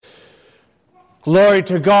Glory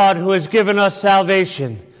to God who has given us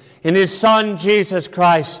salvation in His Son, Jesus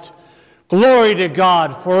Christ. Glory to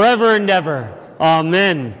God forever and ever.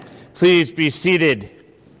 Amen. Please be seated.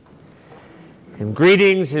 And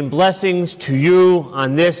greetings and blessings to you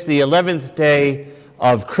on this, the 11th day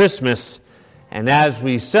of Christmas, and as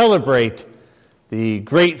we celebrate the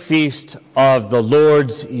great feast of the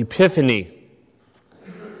Lord's Epiphany.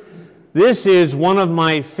 This is one of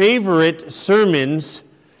my favorite sermons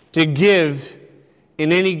to give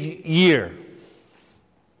in any year.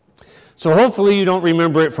 So hopefully you don't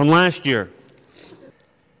remember it from last year.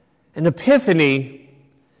 An epiphany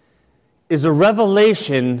is a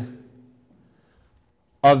revelation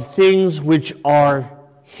of things which are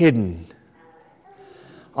hidden.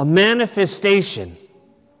 A manifestation.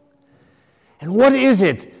 And what is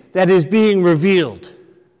it that is being revealed?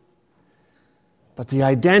 But the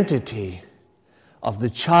identity of the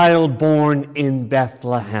child born in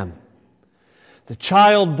Bethlehem. The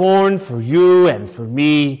child born for you and for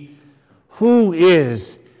me. Who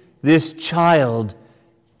is this child,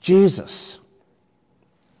 Jesus?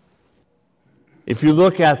 If you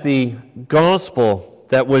look at the gospel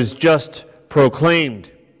that was just proclaimed,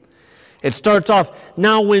 it starts off,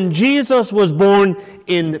 "Now when Jesus was born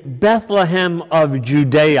in Bethlehem of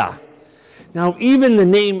Judea." Now even the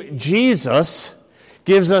name Jesus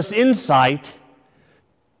gives us insight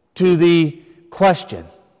to the question,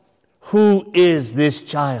 who is this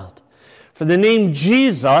child? For the name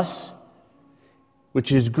Jesus,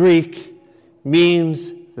 which is Greek,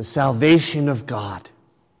 means the salvation of God.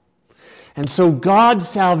 And so God's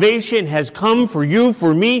salvation has come for you,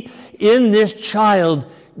 for me, in this child,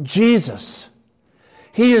 Jesus.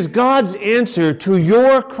 He is God's answer to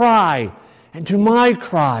your cry and to my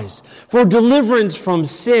cries for deliverance from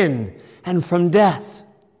sin and from death.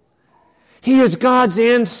 He is God's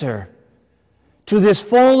answer to this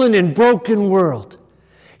fallen and broken world.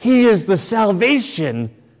 He is the salvation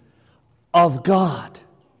of God.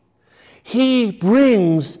 He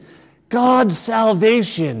brings God's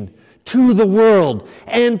salvation to the world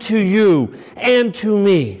and to you and to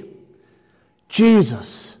me.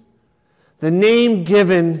 Jesus, the name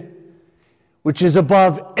given which is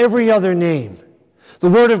above every other name. The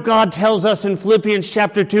Word of God tells us in Philippians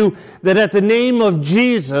chapter 2 that at the name of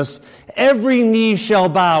Jesus, every knee shall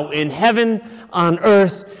bow in heaven, on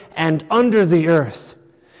earth, and under the earth,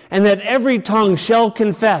 and that every tongue shall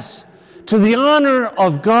confess to the honor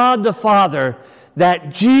of God the Father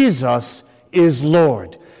that Jesus is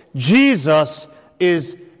Lord. Jesus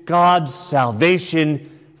is God's salvation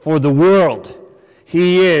for the world.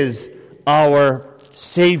 He is our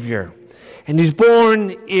Savior. And He's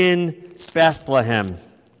born in Bethlehem.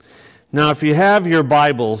 Now, if you have your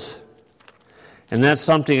Bibles, and that's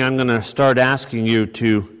something I'm going to start asking you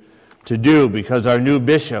to do, because our new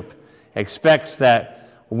bishop expects that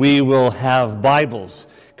we will have Bibles.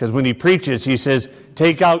 Because when he preaches, he says,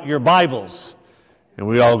 "Take out your Bibles." And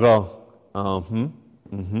we all go,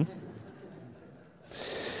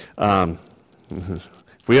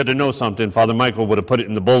 If we had to know something, Father Michael would have put it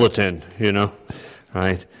in the bulletin,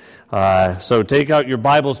 right? So take out your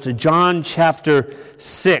Bibles to John chapter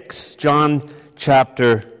 6. John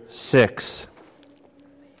chapter 6.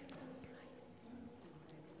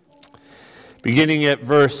 Beginning at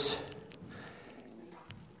verse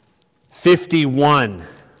 51.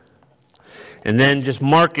 And then just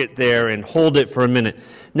mark it there and hold it for a minute.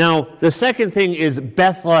 Now, the second thing is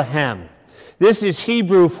Bethlehem. This is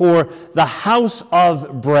Hebrew for the house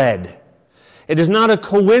of bread. It is not a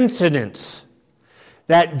coincidence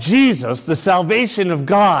that Jesus, the salvation of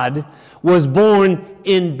God, was born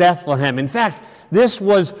in Bethlehem. In fact, this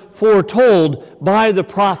was foretold by the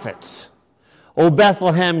prophets. "O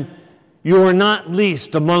Bethlehem, you are not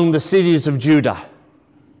least among the cities of Judah.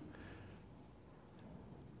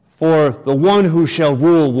 For the one who shall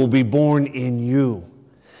rule will be born in you."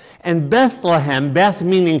 And Bethlehem, Beth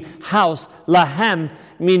meaning house, Lahem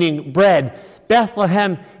meaning bread.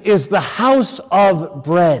 Bethlehem is the house of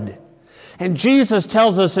bread. And Jesus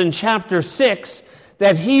tells us in chapter 6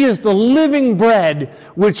 that He is the living bread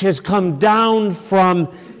which has come down from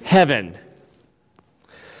heaven.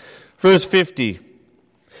 Verse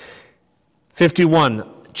 51,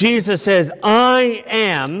 Jesus says, "I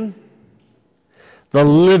am the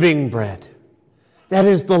living bread." That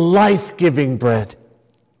is the life-giving bread,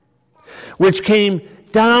 which came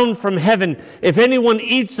down from heaven. "If anyone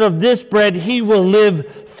eats of this bread, he will live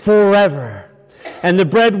forever. And the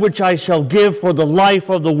bread which I shall give for the life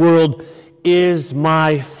of the world is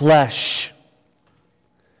my flesh."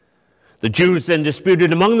 The Jews then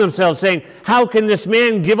disputed among themselves, saying, "How can this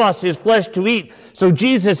man give us his flesh to eat?" So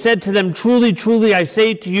Jesus said to them, "Truly, truly, I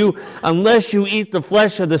say to you, unless you eat the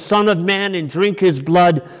flesh of the Son of Man and drink his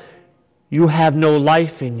blood, you have no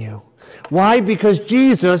life in you." Why? Because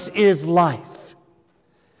Jesus is life.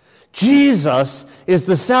 Jesus is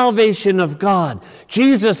the salvation of God.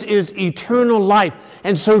 Jesus is eternal life.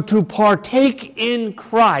 And so to partake in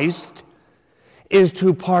Christ is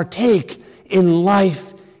to partake in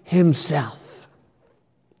life himself.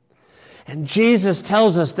 And Jesus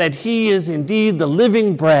tells us that he is indeed the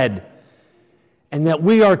living bread, and that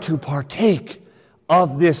we are to partake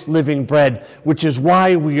of this living bread, which is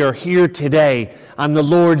why we are here today on the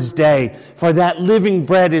Lord's Day. For that living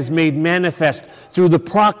bread is made manifest through the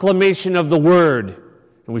proclamation of the Word.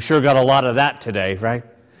 And we sure got a lot of that today, right?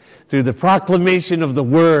 Through the proclamation of the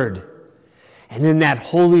Word, and in that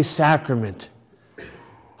holy sacrament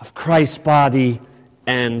of Christ's body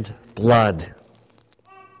and blood.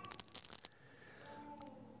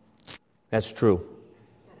 That's true.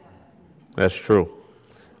 That's true.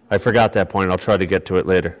 I forgot that point. I'll try to get to it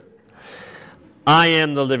later. I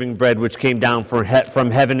am the living bread which came down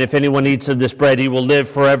from heaven. If anyone eats of this bread, he will live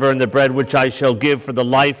forever, and the bread which I shall give for the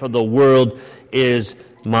life of the world is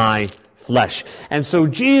my flesh. And so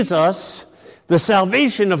Jesus, the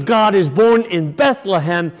salvation of God, is born in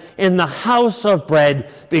Bethlehem in the house of bread,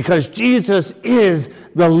 because Jesus is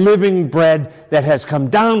the living bread that has come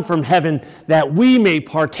down from heaven, that we may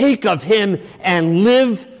partake of him and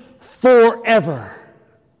live forever.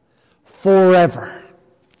 Forever.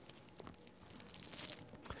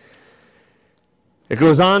 It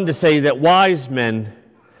goes on to say that wise men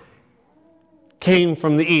came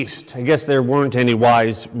from the east. I guess there weren't any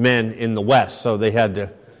wise men in the west, so they had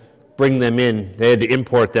to bring them in. They had to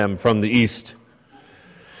import them from the east.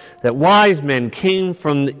 That wise men came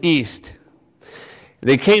from the east.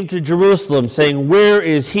 They came to Jerusalem saying, "Where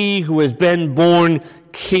is he who has been born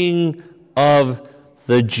King of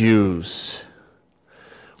the Jews?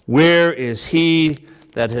 Where is he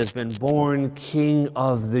that has been born King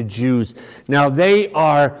of the Jews?" Now, they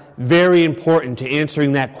are very important to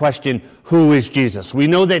answering that question, who is Jesus? We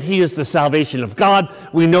know that he is the salvation of God.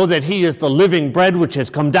 We know that he is the living bread which has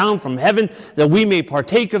come down from heaven, that we may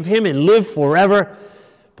partake of him and live forever.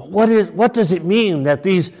 But what does it mean that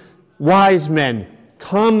these wise men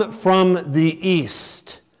come from the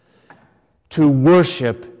east to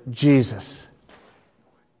worship Jesus?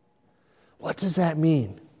 What does that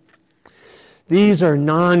mean? These are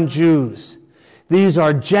non-Jews. These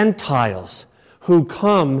are Gentiles who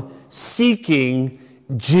come seeking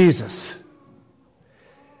Jesus.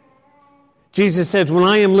 Jesus says, "When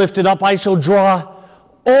I am lifted up, I shall draw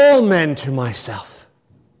all men to myself."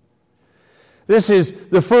 This is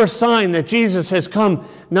the first sign that Jesus has come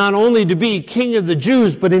not only to be King of the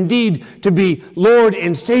Jews, but indeed to be Lord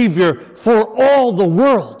and Savior for all the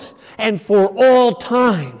world and for all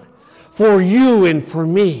time, for you and for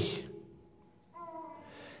me.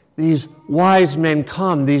 These wise men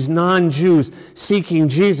come, these non-Jews seeking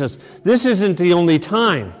Jesus. This isn't the only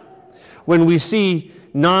time when we see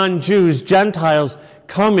non-Jews, Gentiles,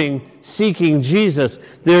 coming seeking Jesus.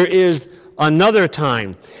 There is another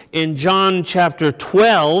time. In John chapter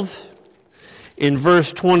 12, in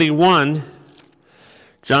verse 21,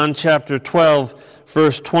 John chapter 12,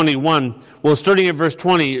 verse 21, well, starting at verse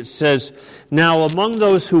 20, it says, "Now among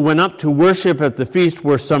those who went up to worship at the feast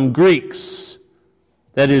were some Greeks,"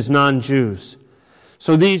 that is, non-Jews.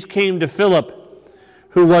 "So these came to Philip,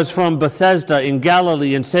 who was from Bethsaida in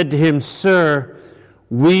Galilee, and said to him, 'Sir,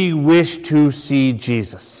 we wish to see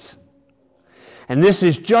Jesus.'" And this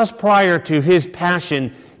is just prior to his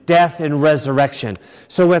passion, death, and resurrection.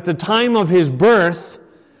 So at the time of his birth,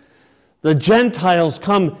 the Gentiles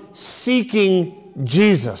come seeking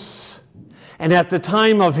Jesus. And at the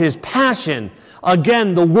time of his passion,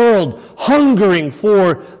 again, the world hungering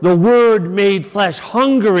for the Word made flesh,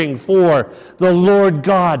 hungering for the Lord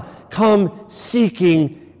God, come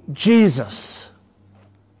seeking Jesus.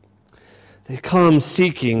 They come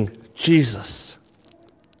seeking Jesus.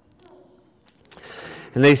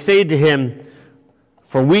 And they say to him,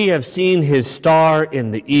 "For we have seen his star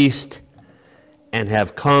in the east and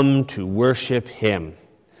have come to worship him."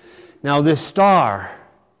 Now this star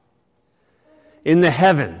in the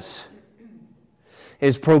heavens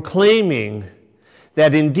is proclaiming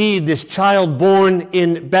that indeed this child born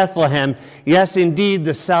in Bethlehem, yes, indeed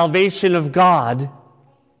the salvation of God,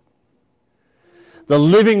 the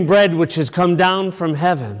living bread which has come down from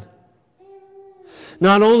heaven,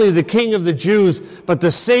 not only the King of the Jews, but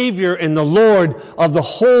the Savior and the Lord of the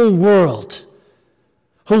whole world,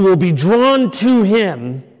 who will be drawn to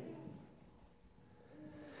him.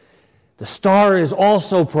 the star is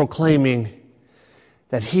also proclaiming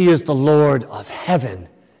that he is the Lord of heaven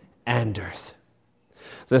and earth.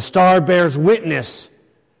 The star bears witness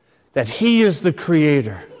that he is the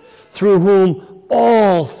Creator, through whom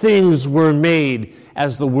all things were made,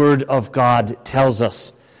 as the Word of God tells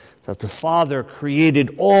us, that the Father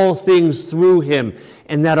created all things through him,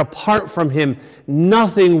 and that apart from him,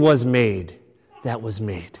 nothing was made that was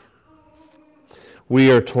made.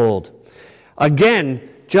 We are told. Again,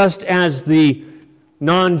 just as the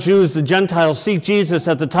non-Jews, the Gentiles, seek Jesus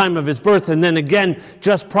at the time of his birth, and then again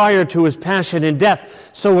just prior to his passion and death,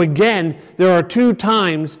 so again, there are two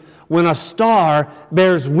times when a star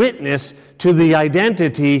bears witness to the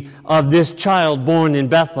identity of this child born in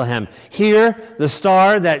Bethlehem. Here, the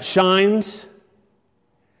star that shines,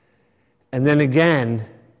 and then again,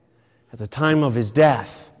 at the time of his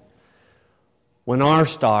death, when our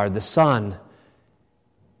star, the sun,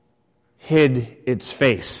 hid its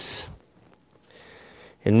face.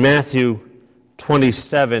 In Matthew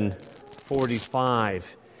 27:45,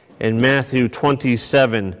 in Matthew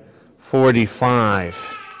 27:45,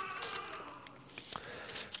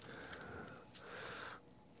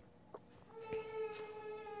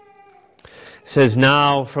 says,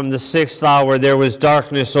 "Now from the 6th hour there was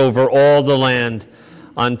darkness over all the land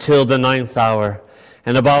until the 9th hour.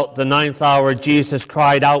 And about the 9th hour Jesus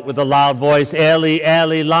cried out with a loud voice, 'Eli,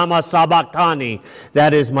 Eli, lama sabachthani?'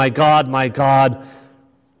 That is, my God,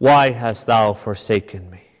 why hast thou forsaken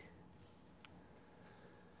me?"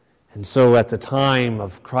 And so at the time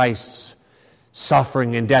of Christ's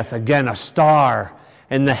suffering and death, again a star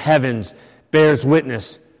in the heavens bears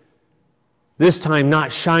witness. This time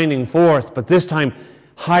not shining forth, but this time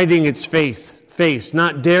hiding its face,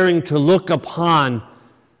 not daring to look upon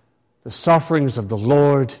the sufferings of the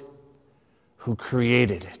Lord who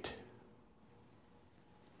created it.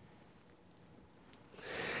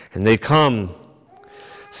 And they come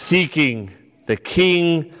seeking the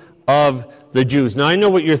King of the Jews. Now I know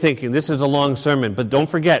what you're thinking. This is a long sermon, but don't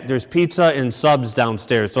forget there's pizza and subs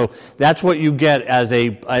downstairs. So that's what you get as a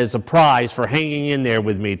prize for hanging in there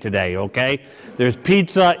with me today, okay? There's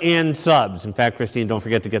pizza and subs. In fact, Christine, don't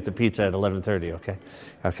forget to get the pizza at 11:30, okay?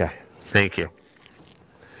 Okay. Thank you.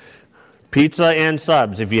 Pizza and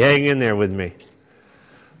subs, if you hang in there with me.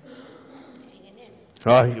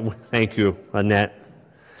 Oh, thank you, Annette.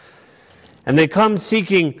 And they come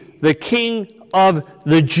seeking the King of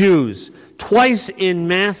the Jews. Twice in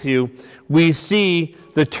Matthew, we see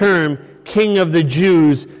the term King of the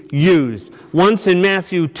Jews used. Once in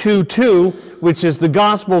Matthew 2:2, which is the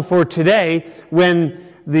gospel for today, when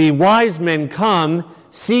the wise men come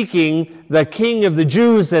seeking the King of the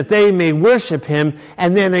Jews that they may worship him,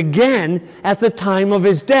 and then again at the time of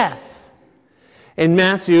his death. In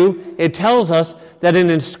Matthew, it tells us that an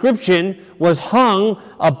inscription was hung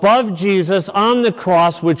above Jesus on the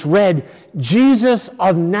cross which read, "Jesus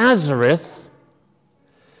of Nazareth,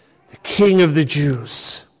 the King of the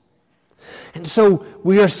Jews." And so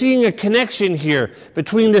we are seeing a connection here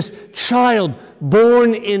between this child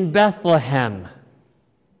born in Bethlehem,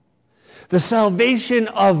 the salvation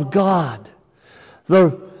of God,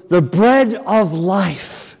 the bread of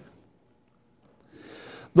life,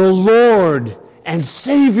 the Lord and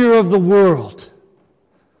Savior of the world,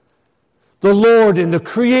 the Lord and the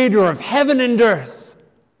Creator of heaven and earth,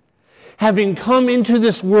 having come into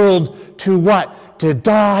this world to what? To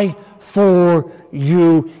die for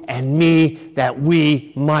you and me that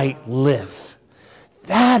we might live.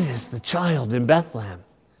 That is the child in Bethlehem.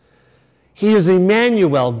 He is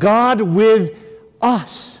Emmanuel, God with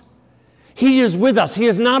us. He is with us. He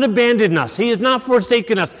has not abandoned us. He has not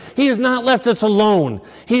forsaken us. He has not left us alone.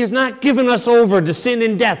 He has not given us over to sin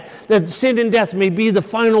and death, that sin and death may be the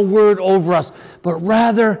final word over us. But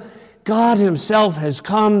rather, God himself has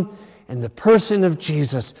come in the person of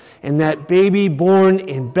Jesus, and that baby born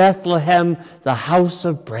in Bethlehem, the house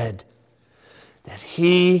of bread, that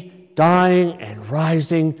he, dying and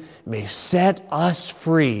rising, may set us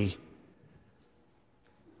free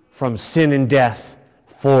from sin and death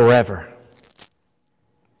forever.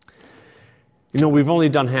 You know, we've only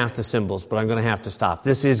done half the symbols, but I'm going to have to stop.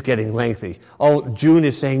 This is getting lengthy. Oh, June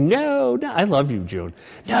is saying, no. I love you, June.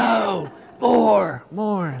 No, more,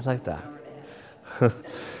 like that.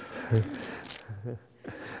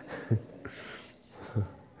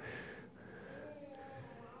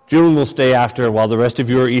 June will stay after while the rest of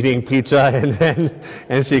you are eating pizza,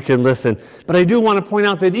 and she can listen. But I do want to point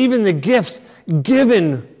out that even the gifts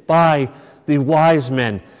given by the wise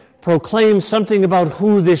men proclaim something about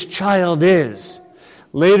who this child is.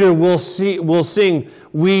 Later we'll sing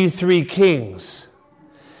 "We Three Kings."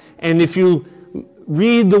 And if you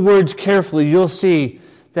read the words carefully, you'll see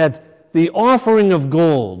that the offering of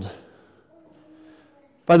gold,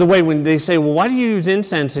 by the way, when they say, well, why do you use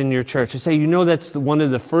incense in your church? I say, that's one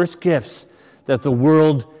of the first gifts that the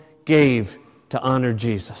world gave to honor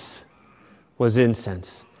Jesus, was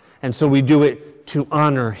incense. And so we do it to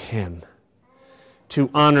honor him. To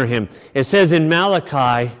honor him. It says in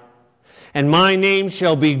Malachi, and my name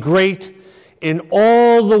shall be great in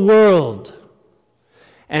all the world,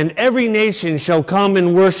 and every nation shall come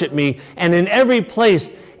and worship me, and in every place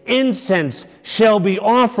incense shall be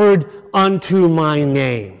offered unto my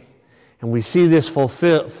name. And we see this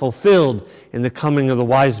fulfilled in the coming of the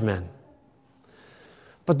wise men.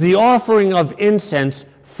 But the offering of incense,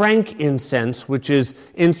 frankincense, which is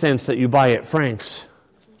incense that you buy at Frank's.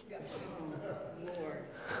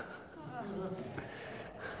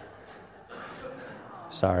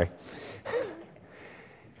 Sorry.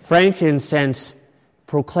 Frankincense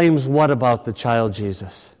proclaims what about the child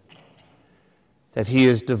Jesus? That he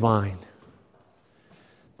is divine.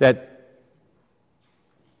 That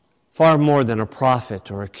far more than a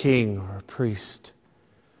prophet or a king or a priest,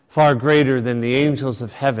 far greater than the angels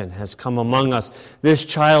of heaven has come among us. This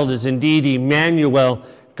child is indeed Emmanuel,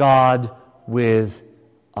 God with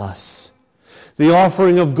us. The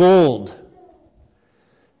offering of gold,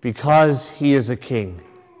 because he is a king.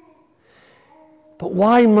 But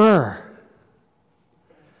why myrrh?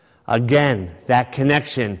 Again, that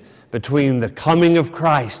connection between the coming of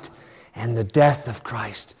Christ and the death of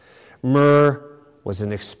Christ. Myrrh was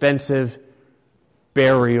an expensive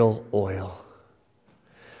burial oil,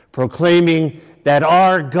 proclaiming that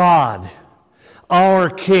our God, our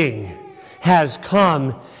King, has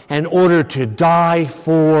come in order to die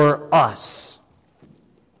for us.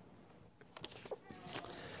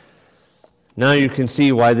 Now you can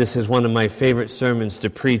see why this is one of my favorite sermons to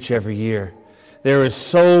preach every year. There is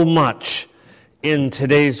so much in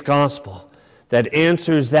today's gospel that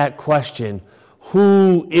answers that question,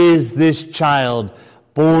 who is this child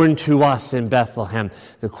born to us in Bethlehem?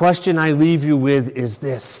 The question I leave you with is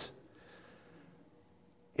this: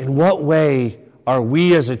 in what way are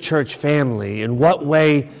we as a church family, in what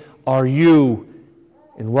way are you,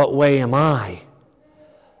 in what way am I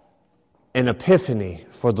an epiphany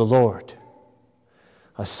for the Lord?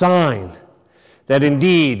 A sign that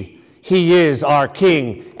indeed he is our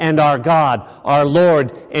King and our God, our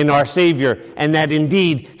Lord and our Savior, and that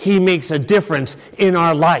indeed he makes a difference in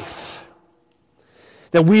our life.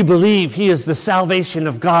 That we believe he is the salvation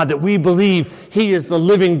of God, that we believe he is the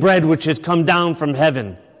living bread which has come down from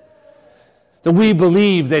heaven. That we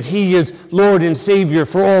believe that he is Lord and Savior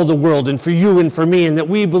for all the world and for you and for me, and that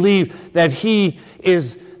we believe that he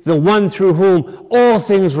is the one through whom all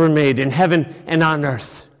things were made in heaven and on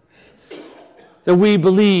earth. That we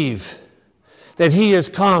believe that he has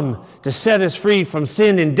come to set us free from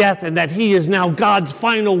sin and death, and that he is now God's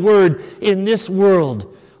final word in this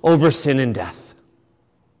world over sin and death.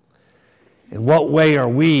 In what way are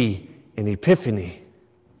we an epiphany?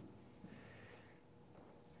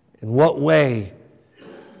 In what way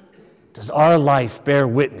does our life bear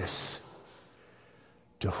witness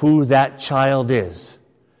to who that child is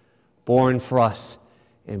born for us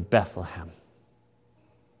in Bethlehem?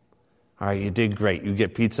 All right, you did great. You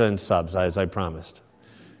get pizza and subs, as I promised.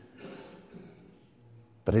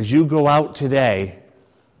 But as you go out today,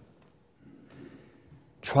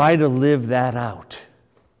 try to live that out.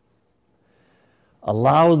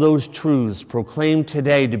 Allow those truths proclaimed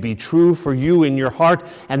today to be true for you in your heart,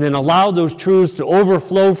 and then allow those truths to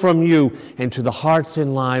overflow from you into the hearts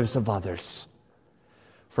and lives of others.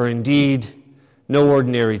 For indeed, no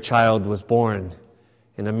ordinary child was born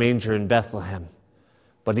in a manger in Bethlehem,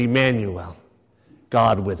 but Emmanuel,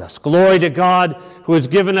 God with us. Glory to God who has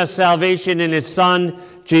given us salvation in his Son,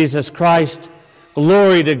 Jesus Christ.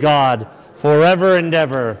 Glory to God forever and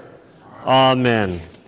ever. Amen.